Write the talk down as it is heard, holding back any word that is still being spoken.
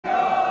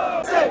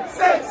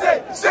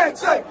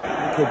City.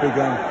 Could be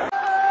gone.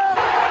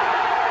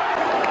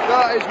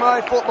 That is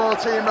my football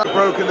team that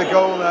broken the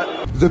goal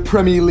net. The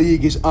Premier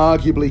League is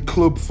arguably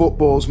club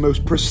football's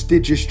most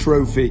prestigious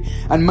trophy,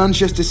 and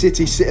Manchester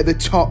City sit at the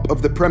top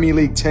of the Premier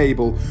League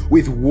table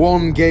with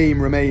one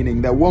game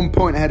remaining. They're 1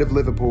 point ahead of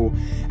Liverpool,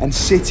 and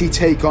City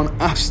take on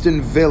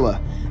Aston Villa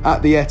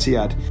at the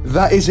Etihad.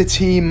 That is a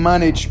team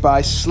managed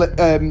by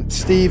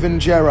Steven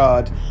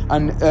Gerrard,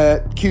 and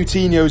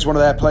Coutinho is one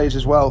of their players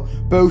as well,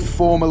 both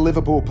former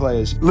Liverpool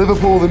players.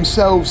 Liverpool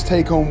themselves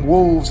take on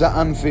Wolves at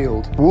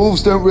Anfield.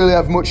 Wolves don't really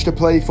have much to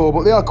play for,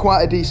 but they are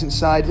quite a decent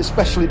side,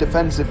 especially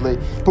defensively.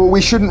 But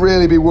we shouldn't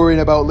really be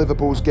worrying about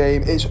Liverpool's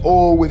game. It's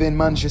all within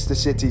Manchester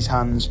City's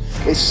hands.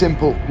 It's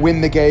simple.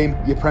 Win the game,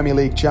 you're Premier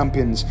League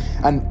champions.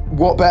 And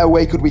what better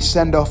way could we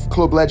send off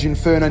club legend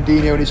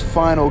Fernandinho in his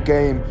final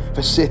game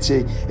for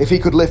City? If he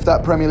could lift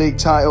that Premier League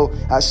title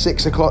at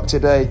 6 o'clock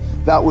today,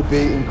 that would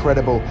be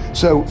incredible.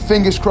 So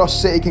fingers crossed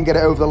City can get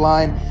it over the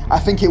line. I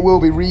think it will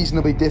be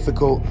reasonably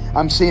difficult.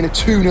 I'm seeing a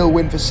 2-0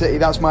 win for City,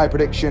 that's my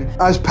prediction.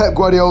 As Pep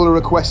Guardiola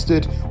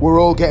requested, we're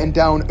all getting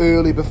down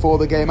early before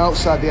the game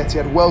outside the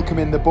Etihad,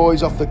 welcoming the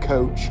boys off the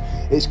coach.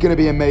 It's going to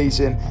be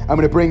amazing. I'm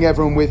going to bring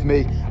everyone with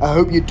me. I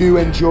hope you do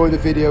enjoy the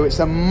video. It's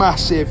a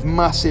massive,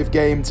 massive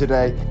game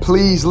today.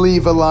 Please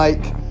leave a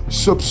like,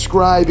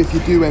 subscribe if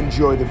you do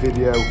enjoy the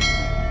video.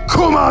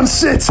 Come on,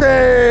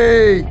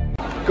 City!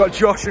 Got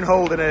Josh and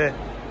Holden here.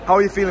 How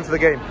are you feeling for the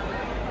game?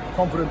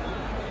 Confident.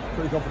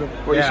 Pretty confident.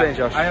 What are you saying,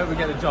 Josh? I hope we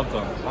get the job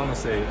done,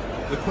 honestly.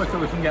 The quicker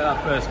we can get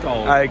that first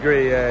goal. I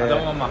agree, yeah. I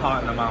don't want my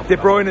heart in the mouth. De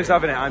Bruyne's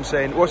having it, I'm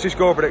saying. What's your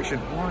score prediction?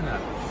 Why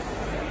not?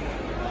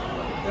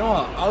 You know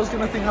what? I was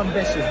going to think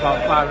ambitious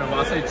about 5-0, but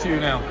I'll say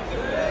 2-0.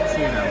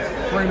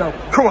 2-0.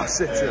 3-0. Come on,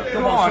 City.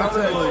 Come on,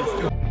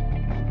 City.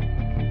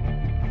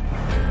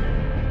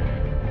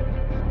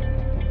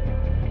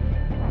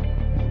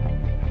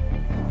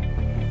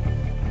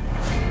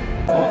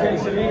 Okay,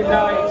 so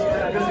now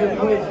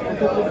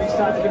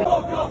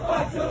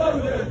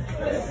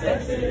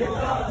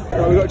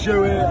We've got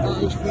Joe here.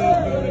 That was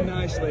burning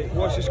nicely.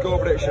 What's your score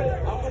prediction?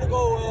 I'm going to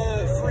go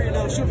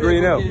 3-0.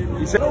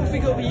 3-0. I don't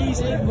think it'll be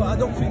easy, but I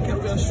don't think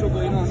it'll be a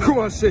struggle, you know. Come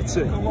on,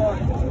 City. Come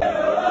on.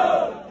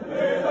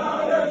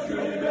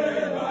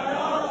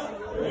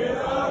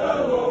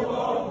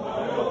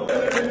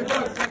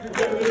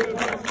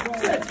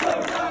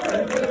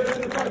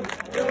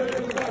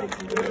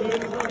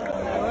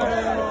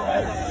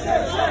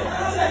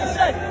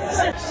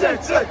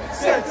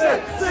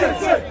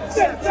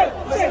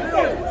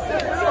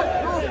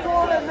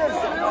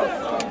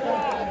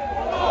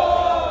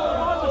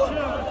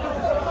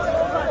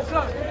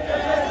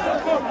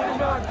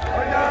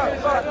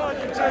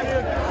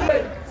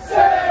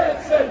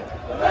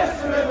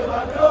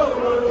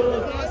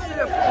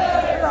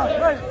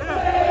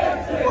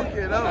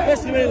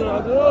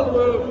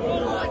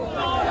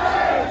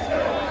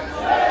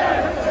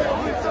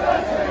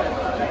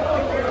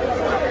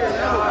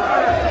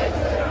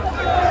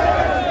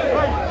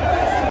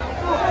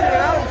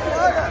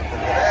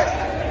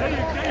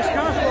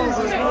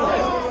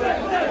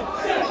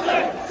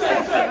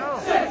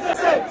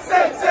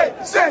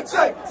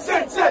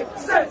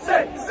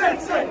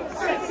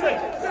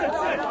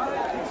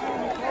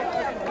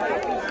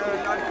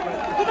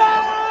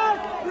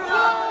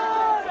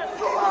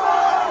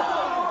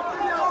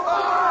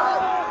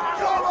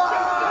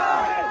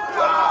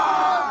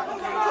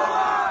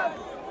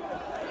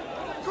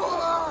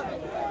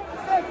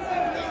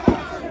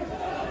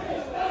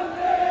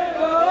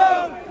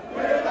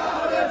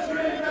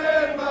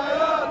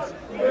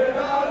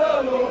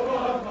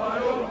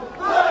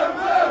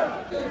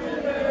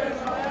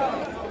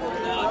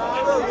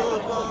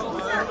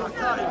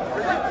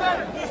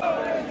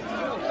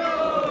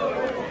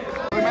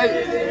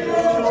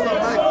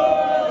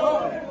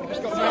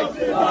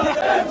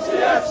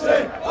 Mcfc,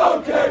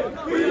 okay,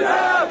 we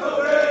never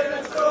win,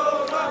 it's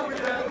over, we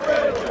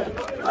never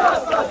win.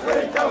 Last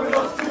week and we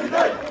lost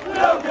today, we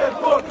don't get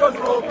fucked cause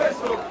we're all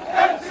pistol.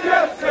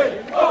 Mcfc,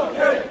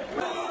 okay.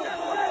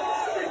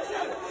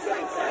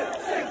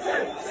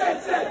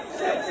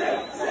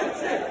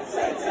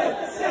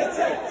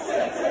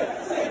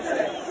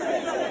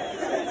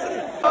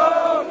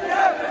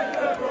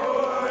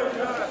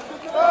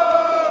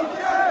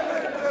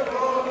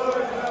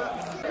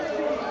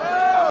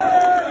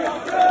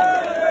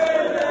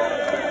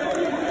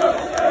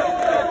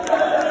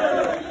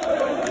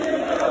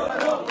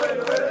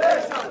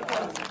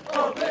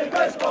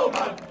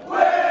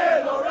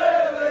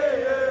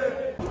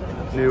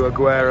 New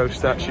Aguero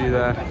statue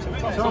there.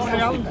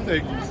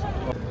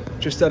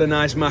 Just had a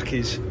nice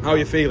Mackies. How are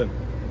you feeling?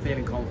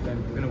 Feeling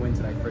confident. We're going to win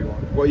today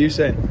 3-1. What are you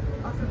saying?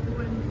 I think we'll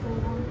win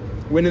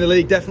 4-1. Winning the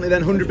league definitely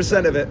then,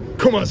 100% of it.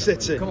 Come on,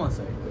 City. Come on,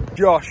 City.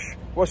 Josh,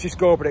 what's your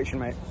score prediction,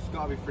 mate? It's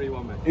got to be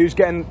 3-1, mate. Who's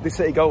getting the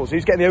City goals?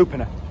 Who's getting the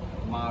opener?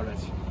 Mahrez.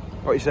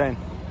 What are you saying?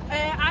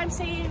 I I'm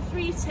saying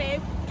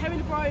 3-2. Kevin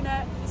De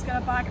Bruyne is going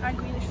to bag and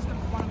Grealish is going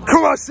to come on.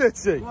 Come on,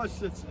 City! Come on,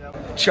 City.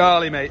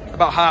 Charlie, mate,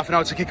 about half an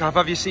hour to kick off.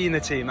 Have you seen the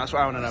team? That's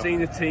what I want to know. Seen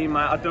the team,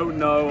 mate. I don't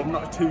know. I'm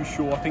not too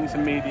sure. I think it's a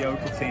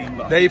mediocre team.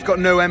 But They've got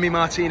no Emi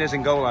Martinez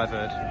in goal, I've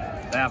heard.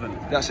 they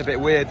haven't. That's a bit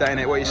weird, that,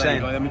 innit? What are you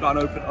saying? Then we've got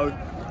an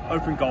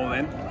open goal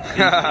then.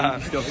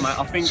 Easy stuff, mate.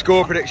 I think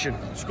Score prediction.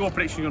 Score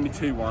prediction is going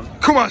to be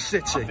 2-1. Come on,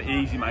 City!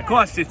 Easy, mate. Come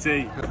on,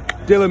 City.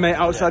 Dylan, mate,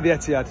 outside the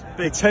Etihad.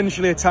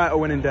 Potentially a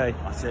title-winning day.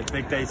 That's it,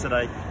 big day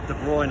today. De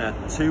Bruyne,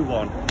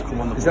 2-1.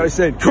 Come on, the Is that what you're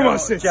saying? Come on,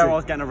 City!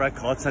 Gerrard's getting a red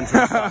card sent to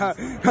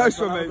the Nice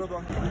one, mate.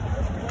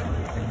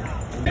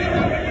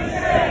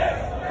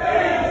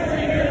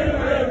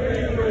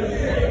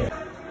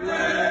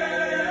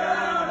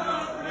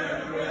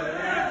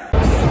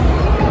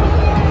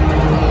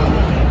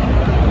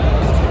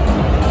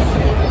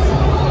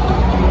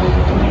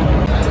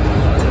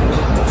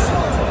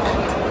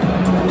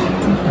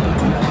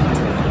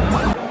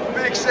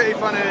 City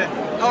fan here.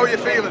 How are you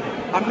feeling?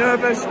 I'm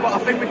nervous, but I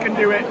think we can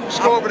do it.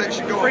 Score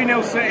prediction, go on.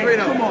 3-0 City.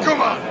 3-0. Come on.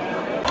 Come on.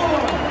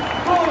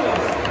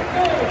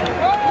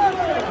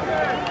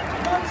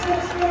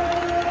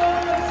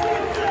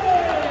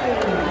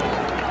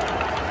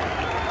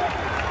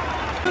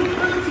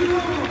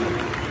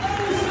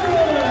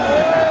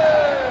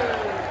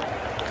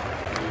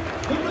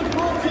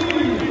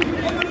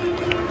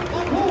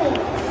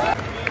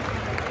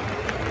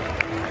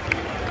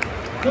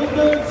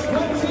 Number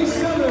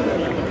 27,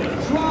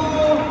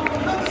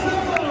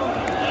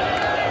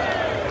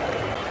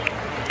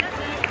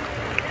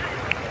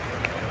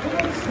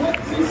 Number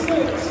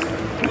 26,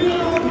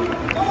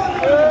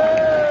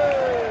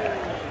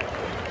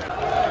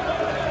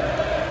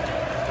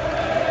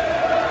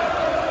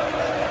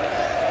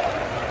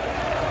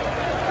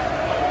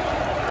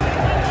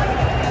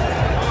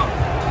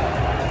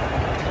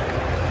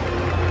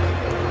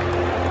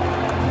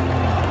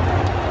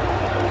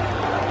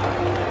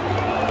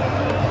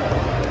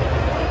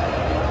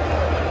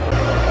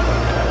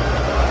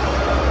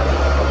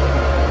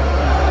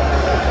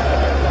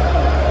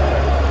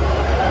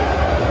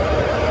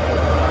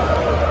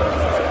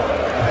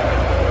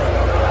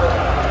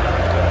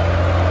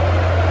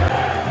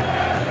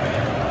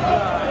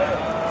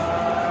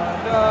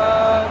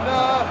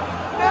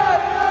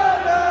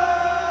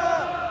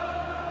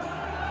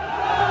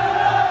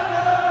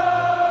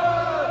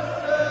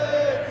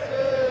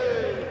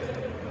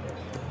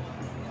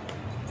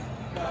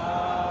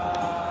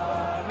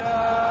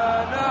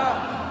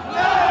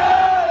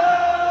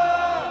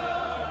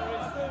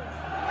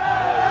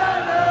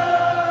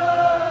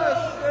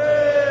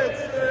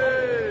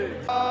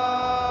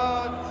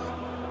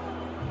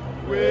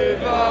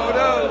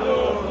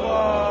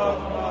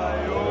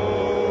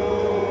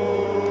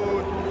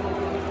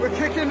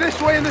 This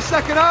way in the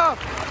second half.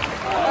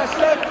 I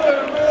said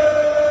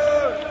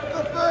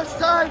the first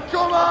time,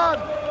 come on.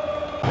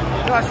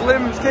 That's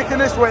Limbs kicking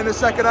this way in the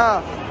second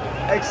half.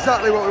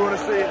 Exactly what we want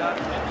to see now.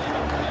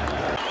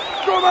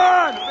 Come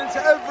on!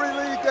 Into every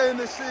league game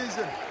this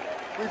season.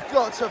 We've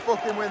got to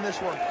fucking win this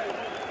one.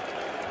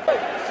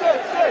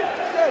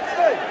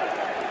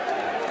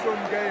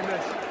 Some game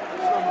this.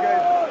 Some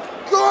game.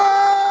 Go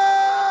on!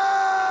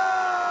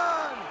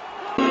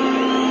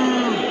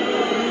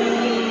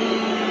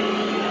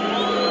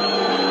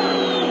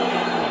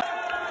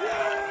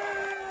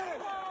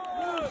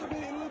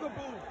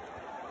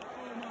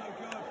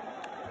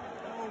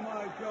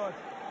 God.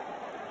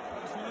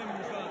 That's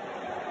Limbs, that.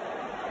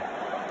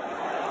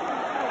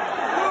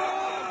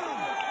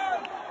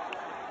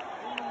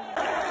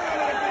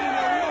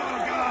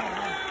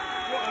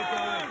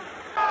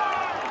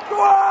 Go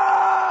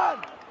on!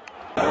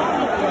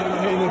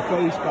 Hitting the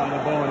face by the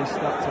ball and he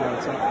snapped to the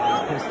top.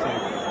 He's pissed too.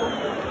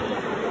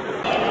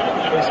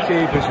 This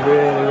keeper's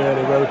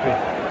really ropey.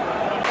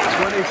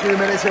 22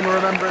 minutes in, we're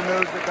remembering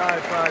those that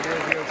died 5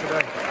 years ago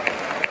today.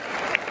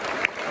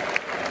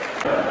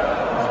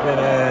 It's been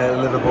a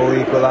Liverpool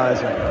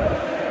equaliser.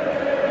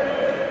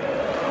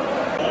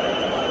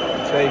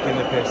 Taking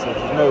the piss.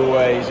 There's no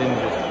way he's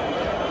injured.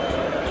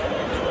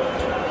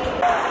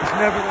 It's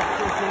never the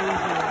fucking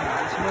easy way.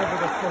 It's never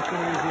the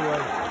fucking easy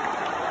way.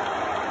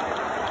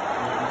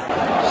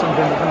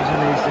 Something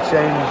needs to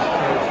change.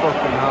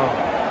 Fucking hell.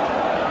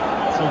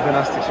 Something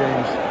has to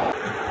change.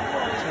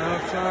 It's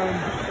half time.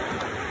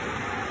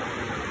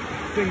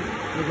 I think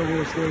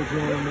Liverpool still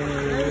drawing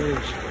their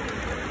age.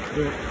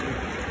 But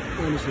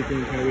I honestly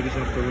think we just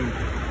have to win.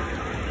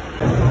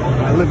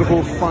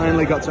 Liverpool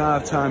finally got to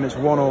half time. It's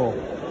 1-1.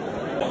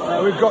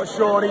 We've got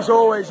Sean, he's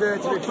always here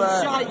to be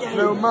fair.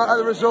 No matter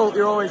the result,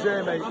 you're always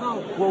here, mate.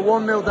 We're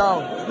 1-0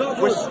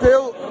 down. We're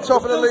still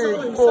top of the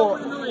league,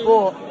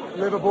 but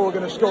Liverpool are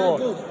going to score.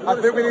 I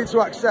think we need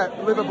to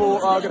accept Liverpool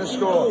are going to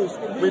score.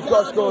 We've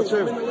got to score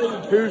too.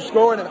 Who's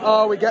scoring and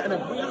are we getting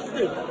them? We have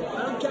to. I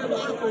don't care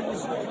what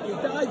happens. You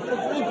died for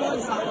 3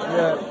 points that way.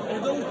 Yeah. And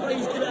if those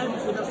players get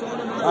everything, that's all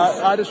that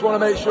matters. I just want to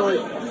make sure,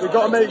 we've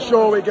got to make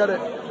sure we get it.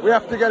 We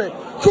have to get it.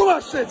 Come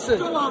on, City!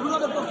 Come on, we're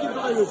not the fucking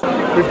players.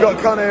 We've got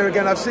Connor here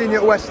again. I've seen you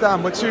at West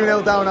Ham. We're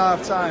 2-0 down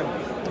half time.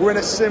 We're in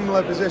a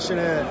similar position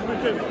here. We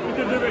can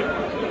do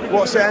it.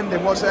 What's it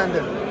ending? What's it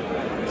ending?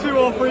 2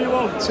 or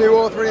 3-1. 2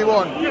 or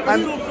 3-1. Get the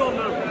subs on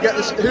though. Get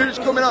this. Who's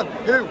coming on?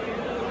 Who? You've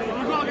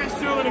got to get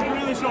Sterling and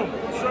Grealish on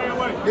straight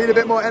away. Need a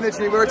bit more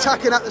energy. We're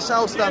attacking at the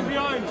south stand. Get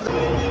behind.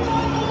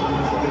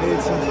 We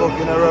need some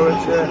fucking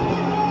heroics here.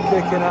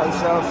 Kicking at the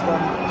south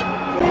stand.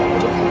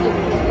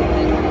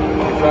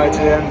 Right to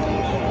the end.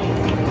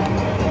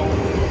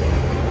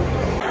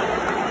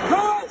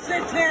 Come on,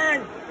 City!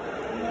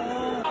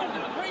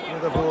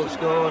 Liverpool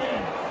scored.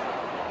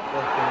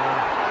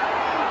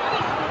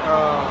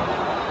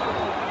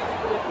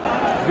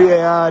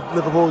 VAR,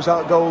 Liverpool's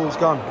out goal, he's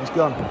gone. He's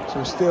gone. So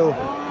we've still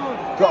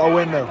got to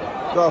win though.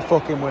 Got to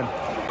fucking win.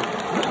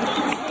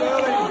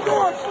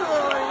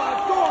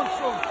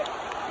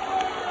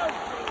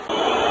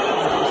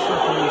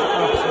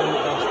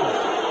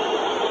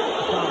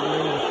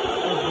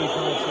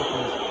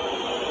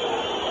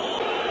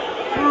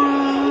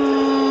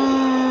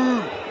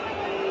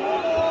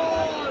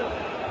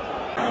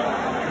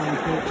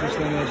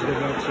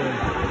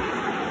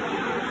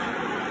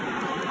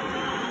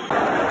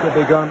 Could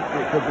be gone.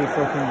 It could be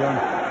fucking gone.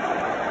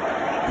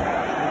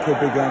 It could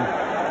be gone.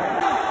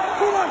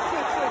 Come on,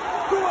 City!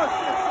 Come on,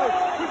 City!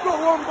 We've got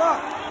one back.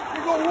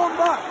 We've got one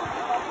back.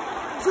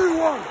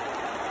 2-1.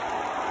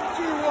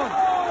 2-1.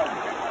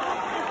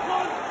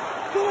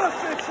 Come on,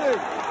 City!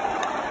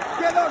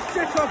 Get that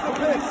shit off the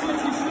pitch.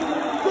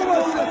 Come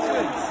on,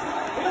 City!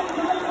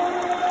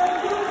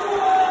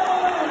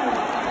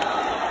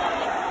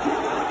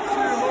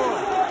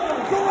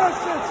 Come on,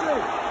 City!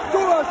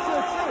 Come on,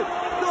 City!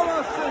 Come on,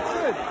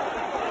 City!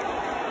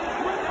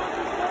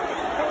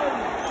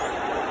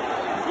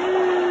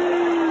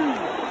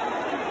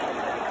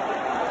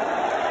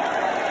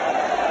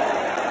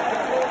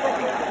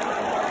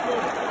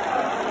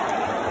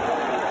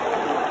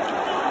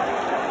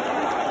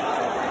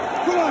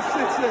 Come on,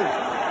 City!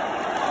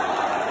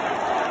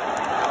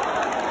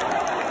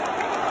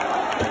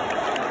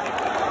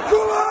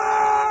 Come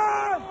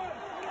on!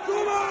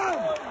 Come on!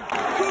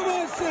 Come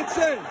on,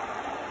 City!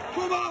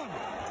 Come on!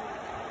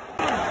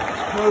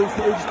 Close,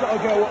 we just got to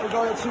go. We've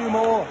got to get 2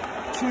 more.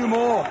 2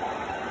 more.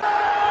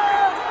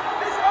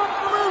 It's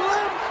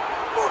absolutely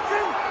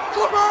fucking.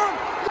 Come on!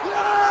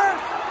 Yes!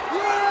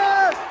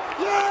 Yes!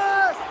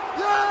 Yes!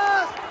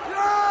 Yes!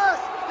 Yes!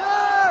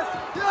 Yes!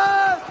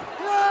 Yes!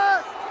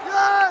 Yes!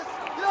 Yes!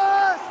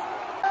 Yes!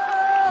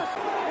 Yes!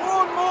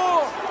 One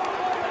more!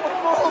 One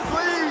more,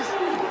 please!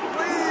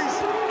 Please!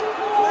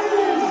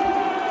 Please!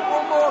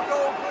 One more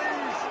goal,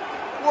 please!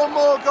 One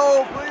more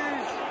goal,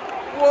 please!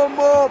 One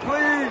more,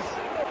 please!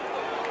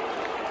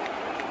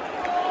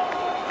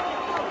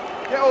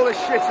 Get all this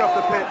shit off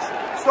the pitch.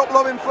 Stop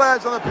lobbing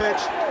flares on the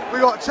pitch. We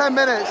got 10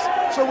 minutes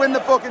to win the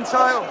fucking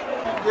title.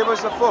 Give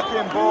us the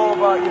fucking ball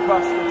back, you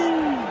bastards.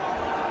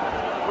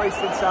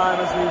 Wasting time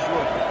as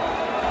usual.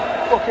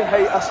 Fucking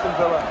hate Aston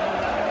Villa.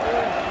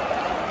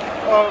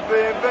 Oh,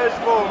 the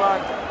invisible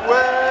man.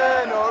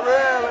 We're not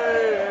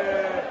really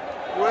here.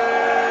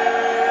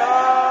 We're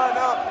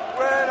not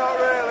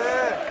really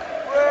here.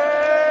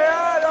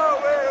 We're not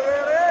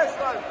really here.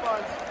 Stand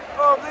fans.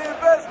 Oh, the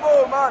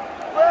invisible man.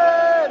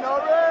 We're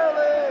not really.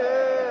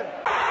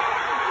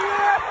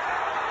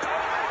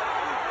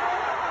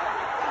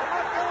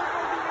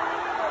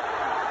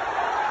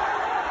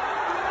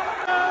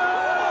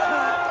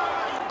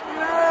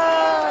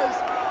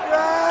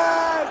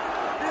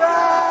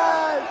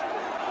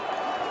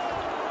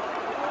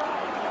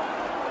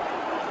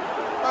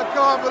 I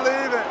can't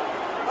believe it.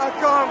 I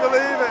can't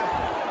believe it.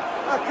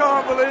 I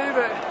can't believe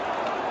it.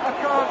 I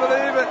can't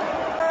believe it.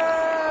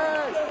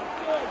 Yes!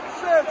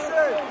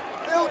 City!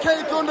 Ilkay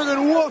Gundogan,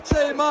 what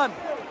a man.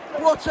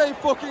 What a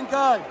fucking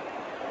guy.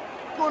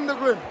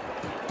 Gundogan.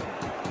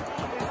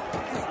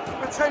 He's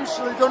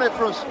potentially done it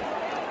for us. We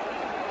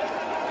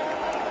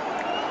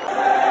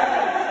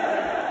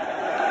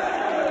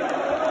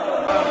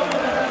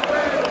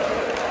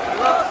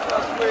lost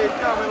last week,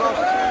 and we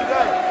lost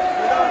today.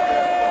 We don't get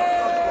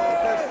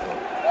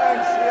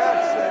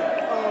Mcfc,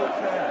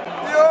 okay.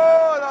 Yo,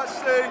 that's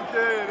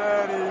sinking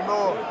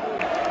anymore.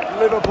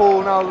 Liverpool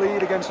now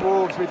lead against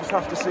Wolves. We just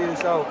have to see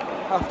this out.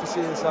 Have to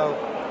see this out.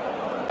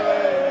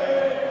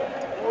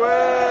 We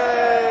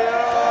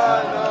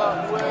are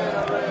not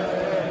really.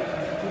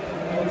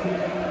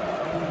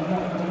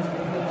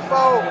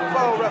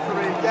 Foul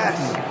referee, yes.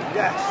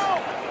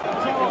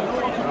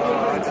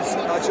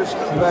 I just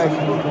beg,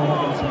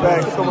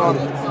 come on.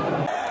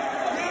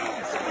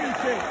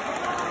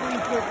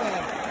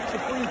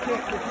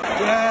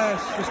 Yes,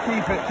 just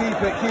keep it.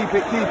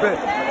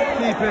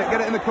 Get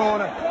it in the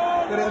corner.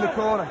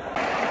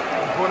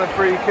 We've won a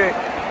free kick.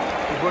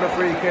 It's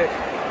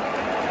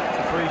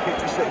a free kick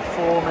to sit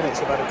 4 minutes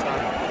of added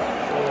time.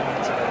 4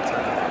 minutes of added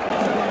time.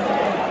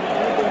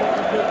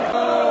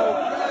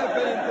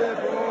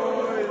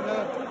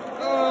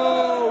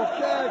 Oh,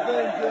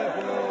 Kevin De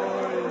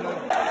Bruyne.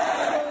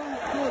 So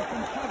good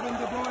from Kevin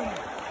De Bruyne.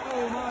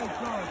 Oh my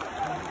God.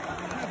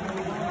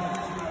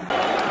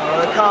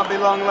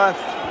 long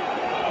left.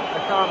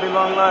 There can't be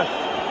long left.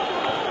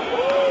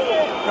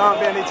 Can't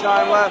be any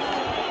time left.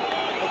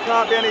 There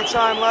can't be any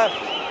time left.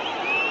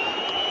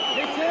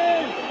 Hit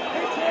him!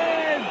 Hit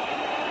him!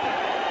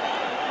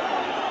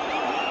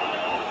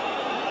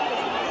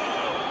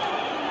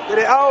 Get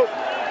it out.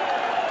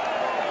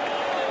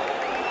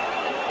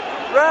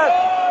 Red.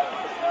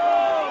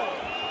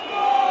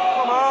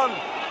 Come on.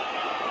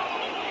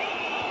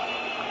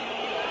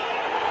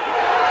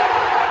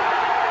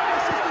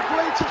 This is the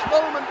greatest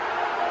moment.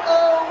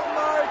 Oh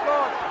my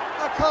God.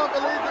 I can't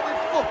believe that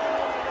we've fucking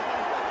won it.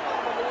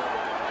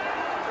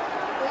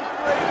 It's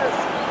greatness.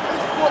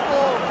 It's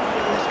football.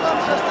 It's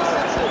Manchester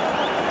City.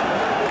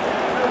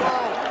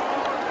 Wow.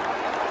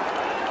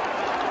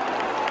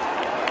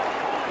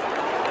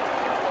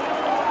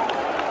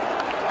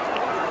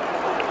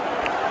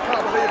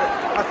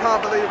 I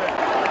can't believe it.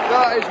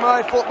 That is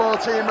my football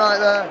team right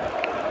there.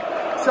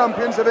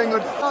 Champions of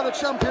England. Are the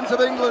champions of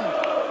England. Ole,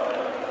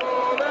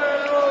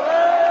 ole,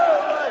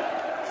 ole.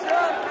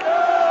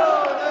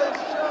 Champions,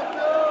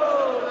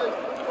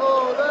 champions. Ole,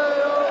 ole,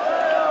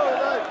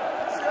 ole.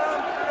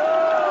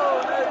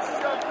 Champions,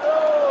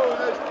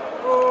 champions.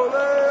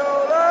 Ole,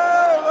 ole,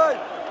 ole.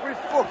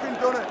 We've fucking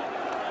done it.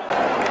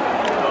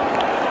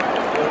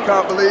 I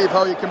can't believe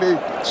how you can be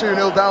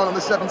 2-0 down on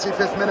the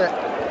 75th minute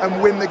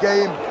and win the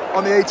game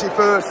on the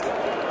 81st.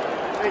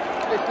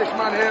 It's this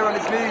man here on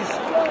his knees.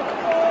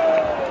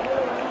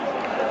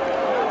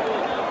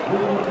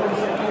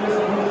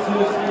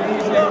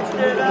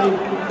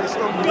 It's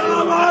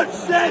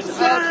unbelievable. It's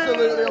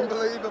absolutely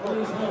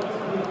unbelievable.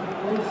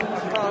 I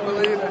can't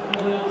believe it.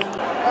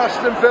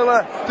 Aston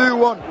Villa do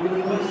one.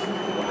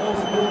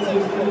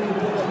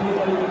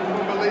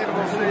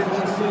 Unbelievable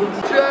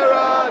scenes.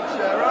 Gerrard,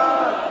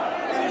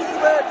 he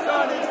slips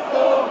on his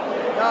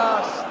fucking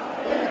ass.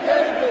 He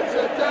gave it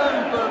to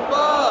Denver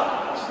Bar.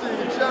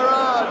 Steve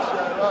Gerrard.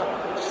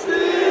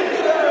 Steve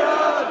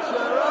Gerrard.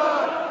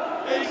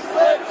 He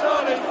slipped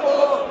on his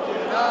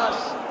fucking ass.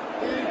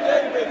 He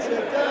gave it to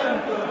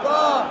Denver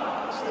Bar.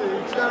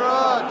 Steve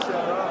Gerrard.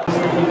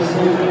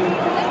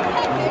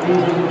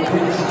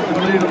 It's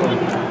unbelievable.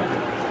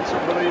 It's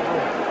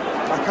unbelievable.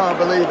 I can't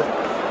believe it. I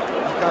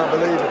can't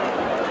believe it.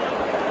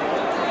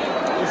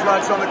 These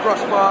lads on the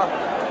crossbar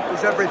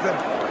is everything.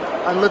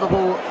 And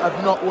Liverpool have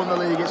not won the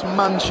league. It's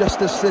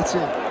Manchester City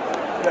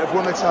that have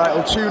won the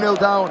title. 2-0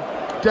 down,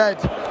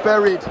 dead,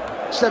 buried,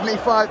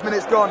 75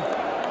 minutes gone,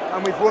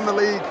 and we've won the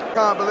league.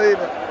 Can't believe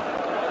it.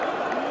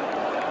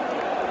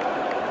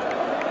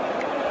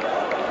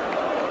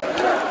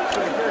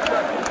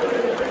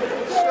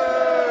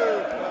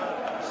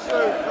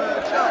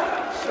 Super Jack.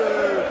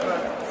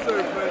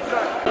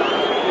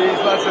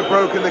 These lads have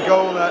broken the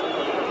goal net.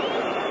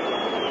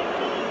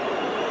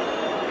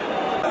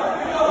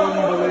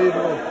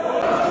 Unbelievable.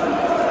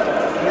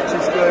 Pitch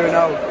is clear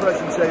now,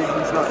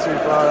 presentation's not too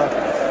far off.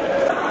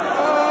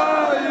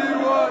 Are you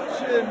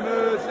watching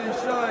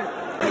Merseyside?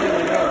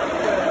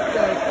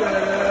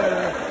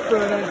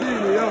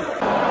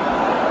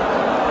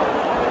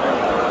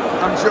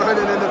 I'm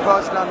joining in the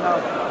Poznan now.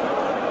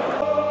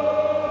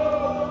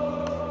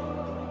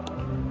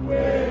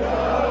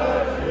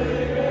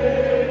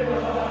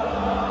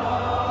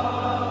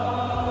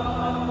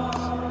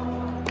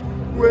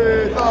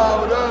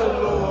 Without a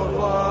love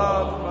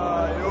of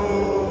my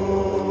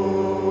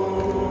own,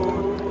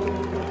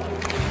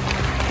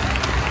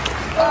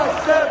 I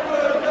said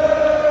for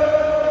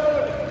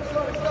good, so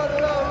I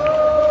started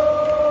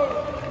alone.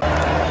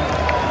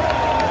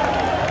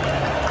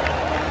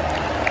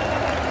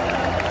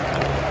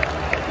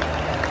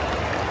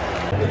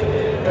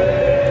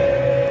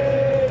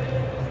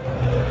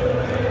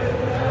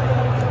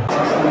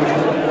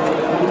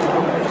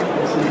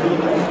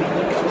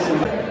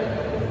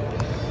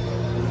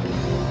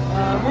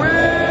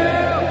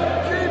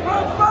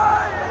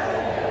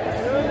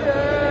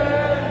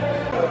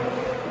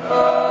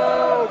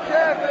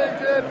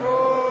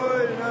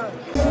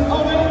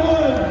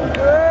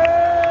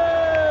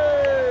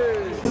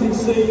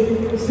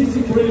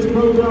 City Careers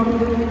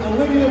Programme and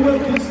Olivia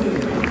Wilkinson.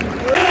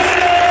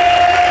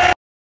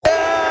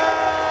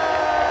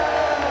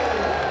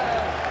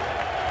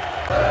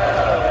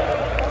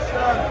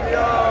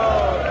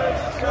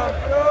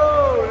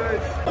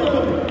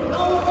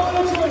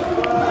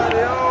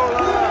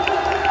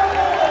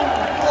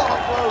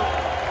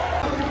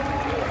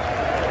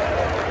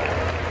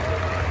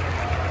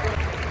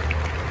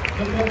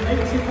 Number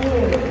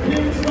 84,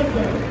 Pierce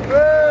Sunday.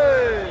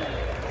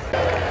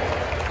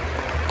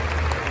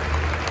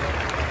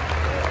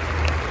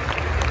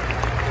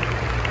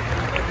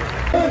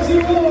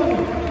 31,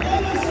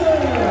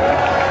 Ellison.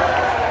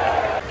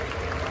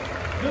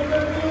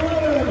 Number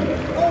 11,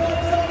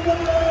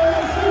 Alexander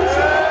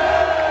Suchet.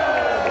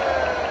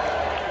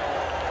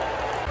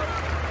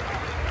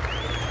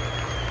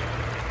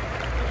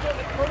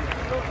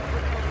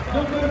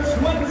 Number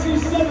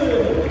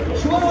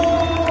 27,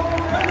 Joao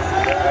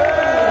Cancelo.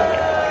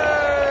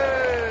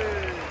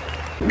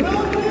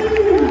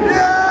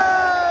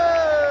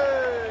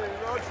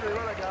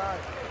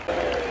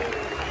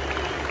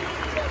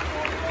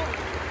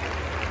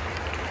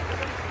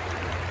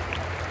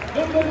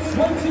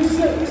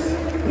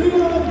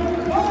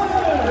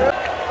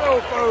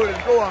 Foden.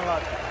 Go on,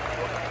 lad.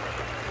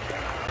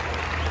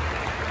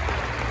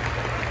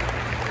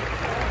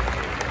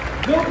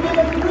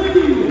 Number 3,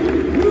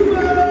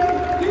 Ruben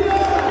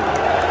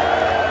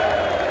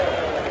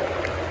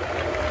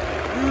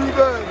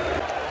Ruben.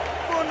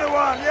 Under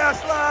one. Yes,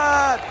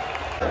 lad.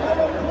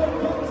 Number 21.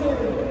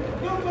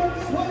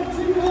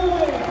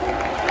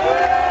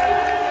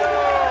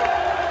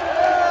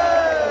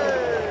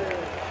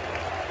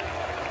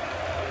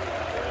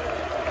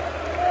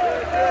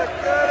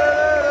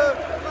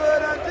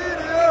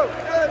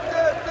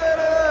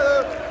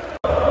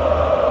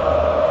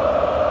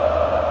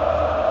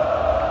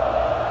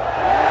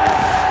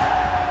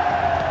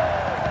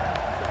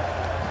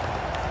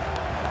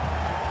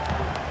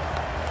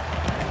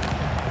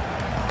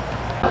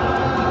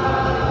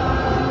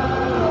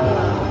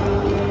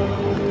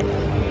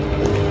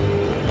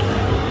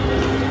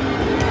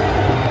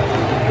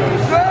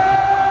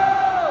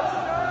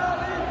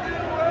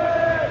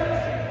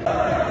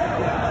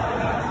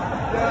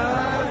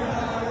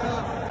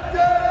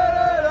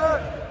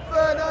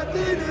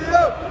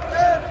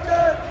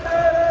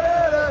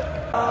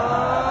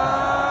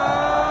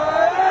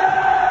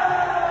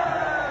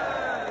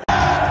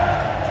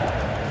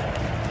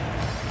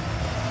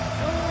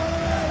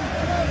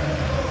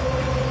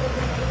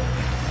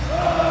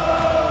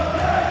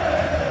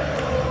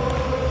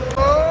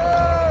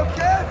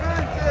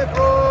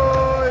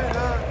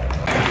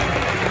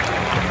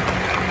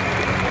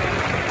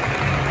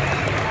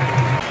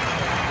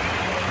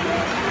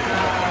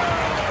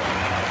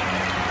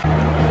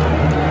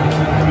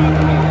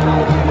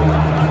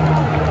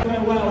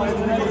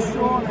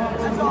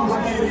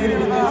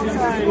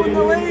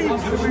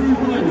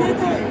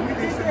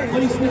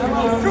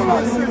 Come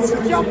on,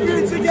 City,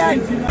 champions again!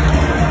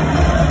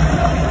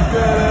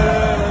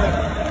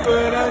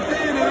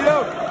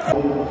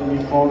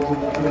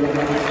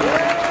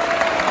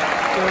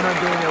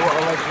 Fernandinho, what a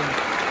legend.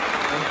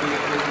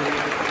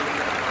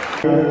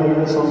 I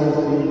learned so many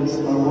things.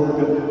 I worked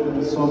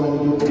with so many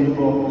new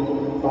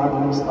people,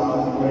 backroom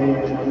staff,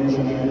 players,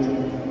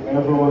 management,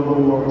 everyone who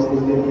works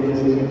with the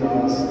places with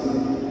us.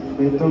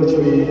 They taught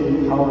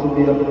me how to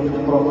be a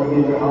proper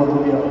leader, how to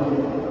be a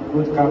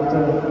good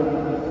captain.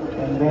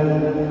 And then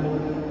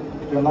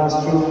the last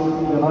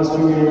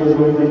two years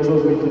when they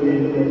chose me to be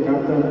their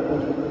captain,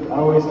 I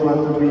always tried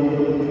to be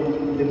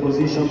in the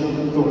position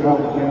to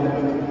help them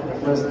the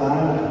first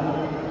time,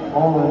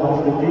 on and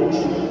off the pitch.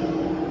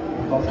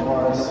 And of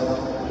course,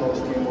 those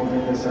people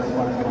in the same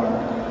line to be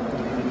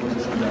in the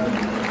position there.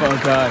 What a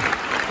guy.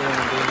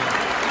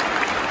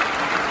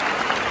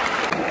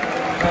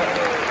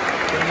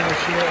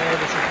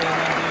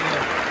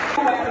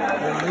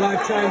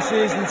 Lifetime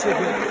season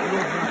ticket.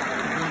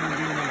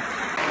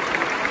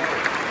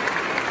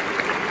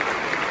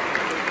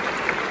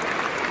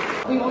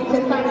 We want to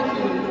thank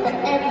you for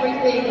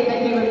everything that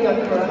you have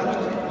done for us.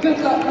 Good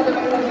luck for the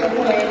rest of your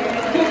play.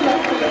 Good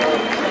luck for your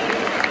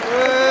future.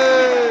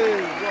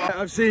 Hey!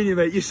 I've seen you,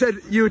 mate. You said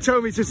you were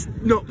telling me to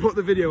not put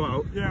the video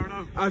out. Yeah, I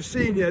know. I've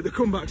seen you. The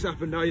comeback's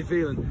happened. How are you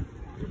feeling?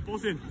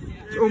 Buzzing.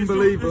 It's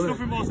unbelievable. There's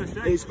nothing more to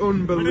say. It's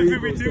unbelievable. I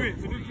don't think we do it. I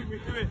don't think we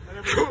do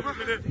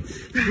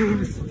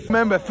it.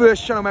 Remember,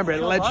 first channel member, a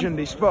legend.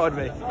 He spotted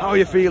me. How are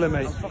you feeling,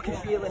 mate? I'm fucking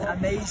feeling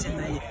amazing,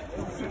 mate.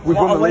 We've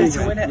won the league.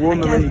 Won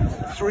the league.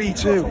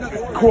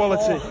 3-2.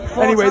 Quality.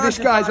 Anyway, this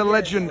guy's a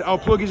legend. I'll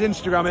plug his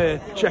Instagram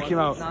here. Check him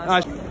out.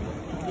 Nice.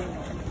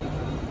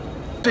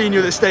 Seeing you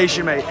at the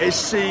station, mate. It's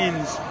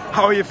scenes.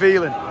 How are you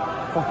feeling?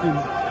 Fucking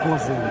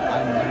buzzing.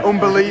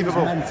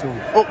 Unbelievable.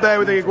 Up there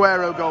with the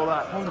Aguero goal,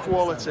 that.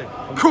 Quality.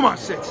 Come on,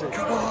 City.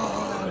 Come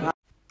on.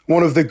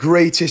 One of the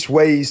greatest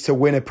ways to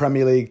win a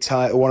Premier League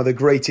title, one of the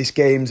greatest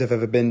games I've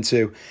ever been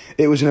to.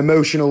 It was an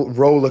emotional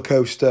roller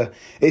coaster.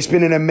 It's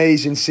been an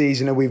amazing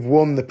season and we've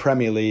won the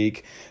Premier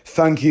League.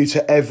 Thank you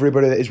to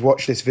everybody that has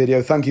watched this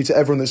video. Thank you to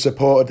everyone that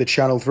supported the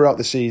channel throughout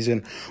the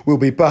season. We'll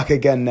be back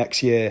again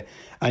next year.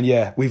 And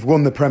yeah, we've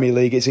won the Premier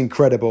League. It's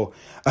incredible.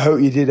 I hope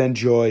you did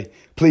enjoy.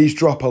 Please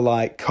drop a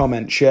like,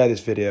 comment, share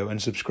this video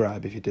and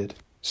subscribe if you did.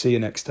 See you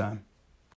next time.